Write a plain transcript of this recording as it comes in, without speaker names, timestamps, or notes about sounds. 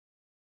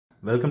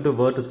Welcome to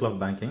VERT School of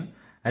Banking.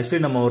 Actually,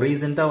 நம்ம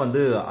recent-ஆ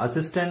வந்து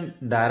assistant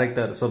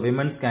director, so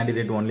women's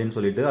candidate only ன்னு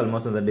சொல்லிட்டு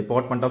almost the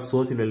Department of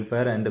Social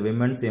Welfare and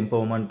Women's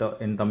Empowerment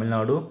in Tamil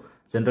Nadu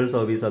General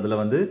Service அதுல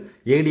வந்து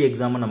AD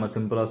exam நம்ம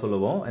சிம்பிளா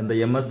சொல்லுவோம். இந்த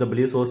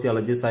MSW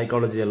Sociology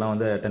Psychology எல்லாம்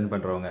வந்து அட்டெண்ட்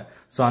பண்றவங்க.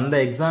 சோ அந்த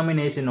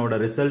எக்ஸாமினேஷனோட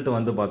ரிசல்ட்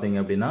வந்து பாத்தீங்க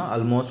அப்படின்னா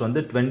ஆல்மோஸ்ட்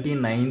வந்து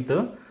 29th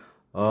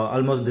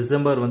almost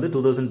December வந்து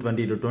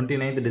 2022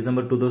 29th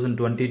December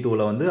 2022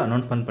 ல வந்து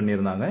அனௌன்ஸ்மென்ட்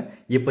பண்ணிருந்தாங்க.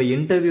 இப்போ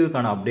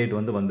இன்டர்வியூக்கான அப்டேட்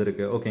வந்து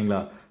வந்திருக்கு. ஓகேங்களா?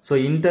 சோ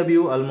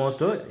இன்டர்வியூ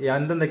ஆல்மோஸ்ட்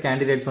எந்தெந்த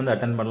கேண்டிடேட்ஸ் வந்து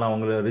அட்டெண்ட் பண்ணலாம்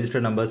அவங்க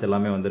ரெஜிஸ்டர்ட் நம்பர்ஸ்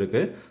எல்லாமே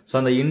வந்திருக்கு. சோ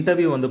அந்த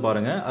இன்டர்வியூ வந்து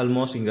பாருங்க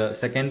ஆல்மோஸ்ட் இங்க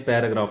செகண்ட்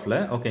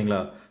பேராகிராஃப்ல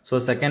ஓகேங்களா?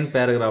 சோ செகண்ட்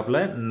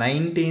பேராகிராஃப்ல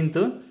 19th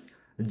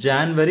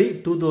January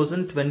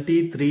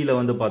 2023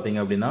 ல வந்து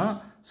பாத்தீங்க அப்படின்னா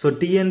so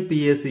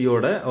TNPSC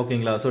யோட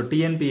ஓகேங்களா so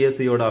TNPSC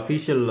யோட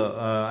official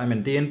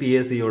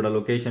TNPSC யோட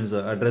locations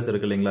address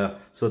இருக்கு இல்லீங்களா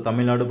so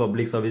Tamil Nadu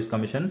public service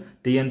commission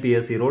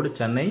TNPSC road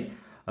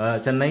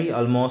Chennai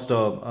almost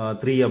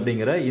 3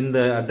 அப்படிங்கிற இந்த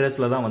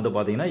அட்ரஸ்ல தான் வந்து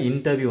பாத்தீங்கன்னா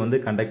இன்டர்வியூ வந்து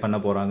கண்டக்ட் பண்ண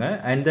போறாங்க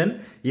and then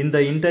இந்த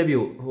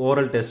interview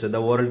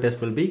the oral test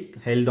will be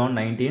held on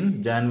 19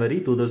 January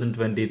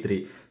 2023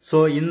 so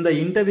இந்த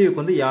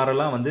இன்டர்வியூக்கு வந்து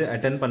யாரெல்லாம் வந்து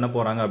அட்டெண்ட் பண்ண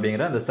போறாங்க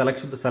அப்படிங்கிற அந்த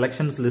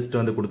செலக்ஷன்ஸ் லிஸ்ட்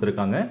வந்து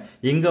கொடுத்திருக்காங்க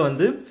இங்க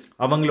வந்து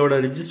அவங்களோட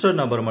ரெஜிஸ்டர்ட்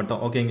நம்பர்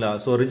மட்டும் ஓகேங்களா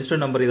சோ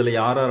ரெஜிஸ்டர்ட் நம்பர் இதுல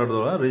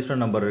யாரோட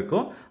ரெஜிஸ்டர்ட் நம்பர்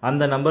இருக்கோ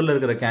அந்த நம்பர்ல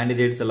இருக்கிற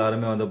கேண்டிடேட்ஸ்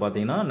எல்லாரும் வந்து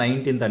பாத்தீங்கன்னா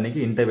 19th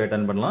அன்னைக்கு இன்டர்வியூ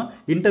அட்டெண்ட் பண்ணலாம்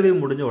இன்டர்வியூ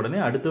முடிஞ்ச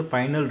உடனே அடுத்து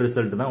ஃபைனல்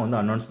ரிசல்ட் தான் வந்து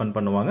அனௌன்ஸ்மென்ட்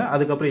பண்ணுவாங்க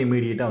அதுக்கப்புறம்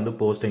இமிடியேட்டா வந்து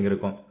போஸ்டிங்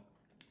இருக்கும்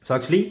So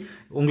actually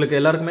உங்களுக்கு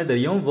எல்லாருக்குமே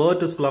தெரியும்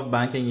VERT School of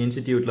Banking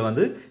Instituteல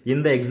வந்து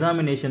இந்த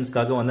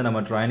எக்ஸாமினேஷன்ஸ்க்காக வந்து நம்ம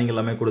ட்ரைனிங்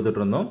எல்லாமே கொடுத்துட்டு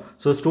இருந்தோம்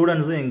சோ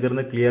ஸ்டூடண்ட்ஸும் இங்க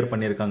இருந்து கிளியர்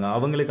பண்ணிருக்காங்க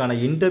அவங்களுக்கான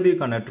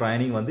இன்டர்வியூக்கான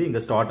ட்ரைனிங் வந்து இங்க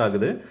ஸ்டார்ட்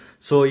ஆகுது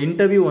சோ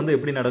இன்டர்வியூ வந்து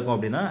எப்படி நடக்கும்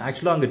அப்படின்னா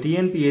ஆக்சுவலா அங்க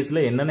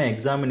TNPSCல என்னென்ன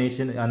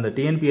எக்ஸாமினேஷன் அந்த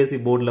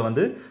TNPSC போர்டுல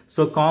வந்து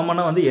சோ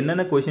காமனா வந்து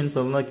என்னென்ன क्वेश्चंस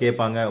வந்து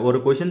கேட்பாங்க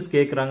ஒரு क्वेश्चंस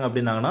கேக்குறாங்க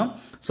அப்படினாங்கன்னா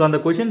சோ அந்த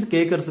क्वेश्चंस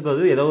கேக்குறதுக்கு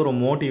வந்து ஏதோ ஒரு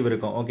மோட்டிவ்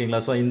இருக்கும்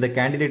ஓகேங்களா சோ இந்த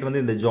கேண்டிடேட்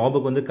வந்து இந்த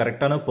ஜாபுக்கு வந்து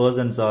கரெக்ட்டான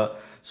பர்சன்ஸா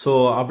சோ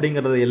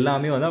அப்படிங்கறது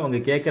எல்லாமே வந்து அவங்க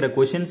கேக்குற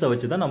क्वेश्चंस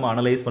வச்சு தான் நம்ம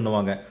அனலைஸ்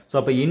பண்ணுவாங்க சோ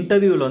அப்ப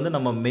இன்டர்வியூல வந்து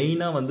நம்ம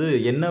மெயினா வந்து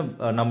என்ன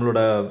நம்மளோட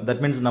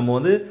தட் மீன்ஸ் நம்ம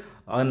வந்து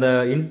அந்த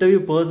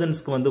இன்டர்வியூ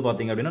பர்சன்ஸ்க்கு வந்து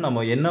பாத்தீங்க அப்படின்னா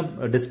நம்ம என்ன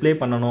டிஸ்ப்ளே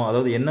பண்ணனும்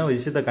அதாவது என்ன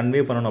விஷயத்தை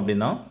கன்வே பண்ணனும்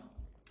அப்படின்னா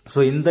சோ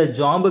இந்த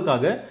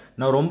ஜாபுக்காக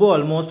நான் ரொம்ப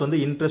ஆல்மோஸ்ட் வந்து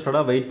இன்ட்ரஸ்டடா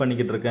வெயிட்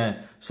பண்ணிக்கிட்டு இருக்கேன்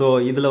சோ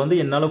இதுல வந்து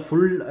என்னால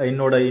ஃபுல்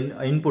என்னோட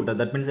இன்புட்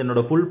தட் மீன்ஸ்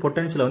என்னோட ஃபுல்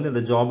பொட்டன்ஷியல் வந்து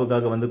இந்த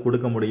ஜாபுக்காக வந்து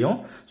கொடுக்க முடியும்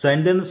சோ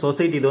அண்ட் தென்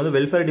சொசைட்டி இது வந்து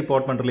வெல்ஃபேர்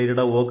டிபார்ட்மெண்ட்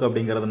ரிலேட்டடா ஒர்க்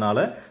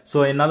அப்படிங்கறதுனால சோ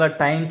என்னால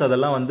டைம்ஸ்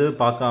அதெல்லாம் வந்து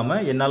பார்க்காம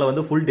என்னால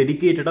வந்து ஃபுல்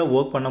டெடிகேட்டடா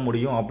ஒர்க் பண்ண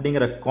முடியும்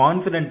அப்படிங்கிற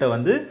கான்ஃபிடென்ட்டை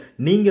வந்து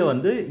நீங்க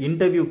வந்து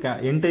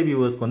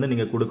இன்டர்வியூவர்ஸ்க்கு வந்து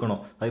நீங்க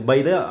கொடுக்கணும் பை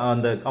த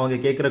அந்த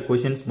அவங்க கேட்கிற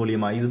क्वेश्चंस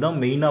மூலமா இதுதான்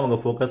மெயினா அவங்க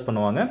ஃபோக்கஸ்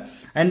பண்ணுவாங்க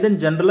அண்ட் தென்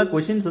ஜெனரலா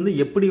क्वेश्चंस வந்து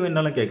எப்படி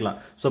வேணாலும் கேட்கலாம்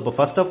சோ அப்ப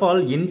ஃபர்ஸ்ட் ஆஃப்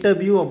ஆல்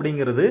இன்டர்வியூ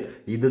அப்படிங்கிறது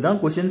இதுதான்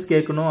क्वेश्चंस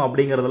கேட்கணும்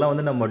அப்படிங்கறதெல்லாம்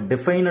வந்து நம்ம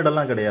டிஃபைன்ட்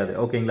எல்லாம் கிடையாது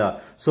ஓகேங்களா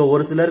சோ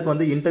ஒரு சிலருக்கு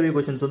வந்து இன்டர்வியூ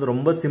क्वेश्चंस வந்து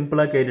ரொம்ப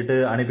சிம்பிளா கேட்டுட்டு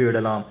அனுப்பி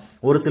விடலாம்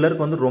ஒரு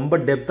சிலருக்கு வந்து ரொம்ப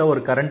டெப்தா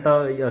ஒரு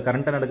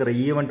கரண்டா நடக்கிற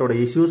ஈவென்ட்டோட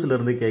இஷ்யூஸ்ல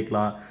இருந்து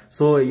கேட்கலாம்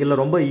சோ இல்ல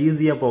ரொம்ப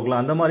ஈஸியா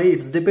போகலாம் அந்த மாதிரி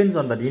it's depends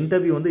on that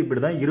interview வந்து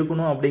இப்படி தான்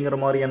இருக்கணும் அப்படிங்கிற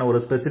மாதிரியான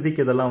ஒரு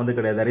ஸ்பெசிபிக் இதெல்லாம் வந்து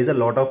கிடையாது there is a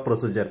lot of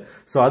procedure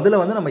so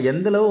அதுல வந்து நம்ம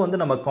எந்த அளவு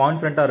வந்து நம்ம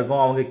கான்ஃபிடென்ட்டா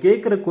இருக்கோம் அவங்க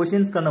கேக்குற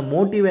क्वेश्चंसக்கான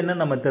மோட்டிவ் என்ன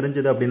நம்ம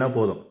தெரிஞ்சது அப்படினா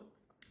போதும்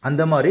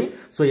அந்த மாதிரி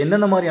சோ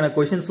என்னென்ன மாதிரியான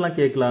क्वेश्चंसலாம்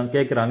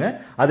கேக்குறாங்க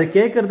அதை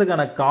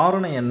கேக்குறதுக்கான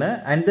காரணம் என்ன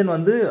and then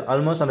வந்து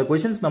ஆல்மோஸ்ட் அந்த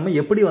क्वेश्चंस நம்ம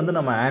எப்படி வந்து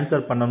நம்ம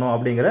ஆன்சர் பண்ணனும்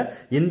அப்படிங்கற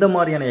இந்த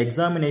மாதிரியான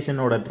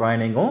எக்ஸாமினேஷனோட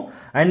ட்ரைனிங்கும்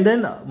and then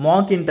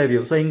Mach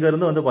interview so இங்க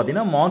இருந்து வந்து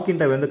பாத்தீங்கன்னா மாக்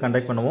இன்டர்வியூ வந்து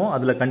கண்டக்ட் பண்ணுவோம்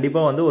அதுல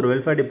கண்டிப்பா வந்து ஒரு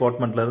வெல்ஃபேர்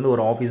டிபார்ட்மென்ட்ல இருந்து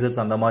ஒரு ஆபீசர்ஸ்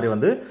அந்த மாதிரி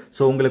வந்து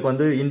சோ உங்களுக்கு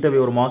வந்து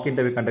இன்டர்வியூ ஒரு மாக்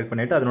இன்டர்வியூ கண்டக்ட்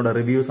பண்ணிட்டு அதனோட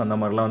ரிவ்யூஸ் அந்த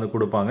மாதிரிலாம் வந்து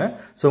கொடுப்பாங்க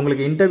சோ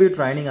உங்களுக்கு இன்டர்வியூ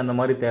ட்ரைனிங் அந்த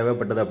மாதிரி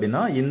தேவைப்பட்டது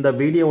அப்படினா இந்த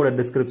வீடியோவோட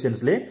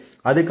டிஸ்கிரிப்ஷன்ஸ்ல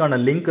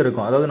அதுக்கான லிங்க்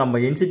இருக்கும் அதாவது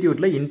நம்ம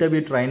இன்ஸ்டிடியூட்ல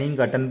இன்டர்வியூ ட்ரைனிங்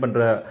அட்டெண்ட் பண்ற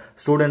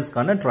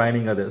ஸ்டூடண்ட்ஸ்க்கான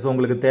ட்ரைனிங் அது சோ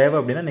உங்களுக்கு தேவை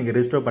அப்படினா நீங்க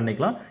ரெஜிஸ்டர்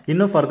பண்ணிக்கலாம்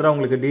இன்னும் ஃபர்தரா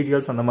உங்களுக்கு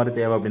டீடைல்ஸ் அந்த மாதிரி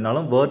தேவை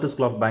அப்படினாலும் VERT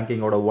School of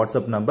Banking ஓட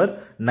வாட்ஸ்அப் நம்பர்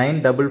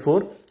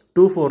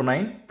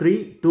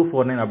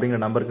 9442493249 அப்படிங்கிற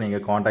நம்பருக்கு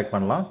நீங்க கான்டாக்ட்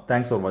பண்ணலாம்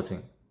தேங்க்ஸ் ஃபார்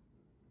வாட்சிங்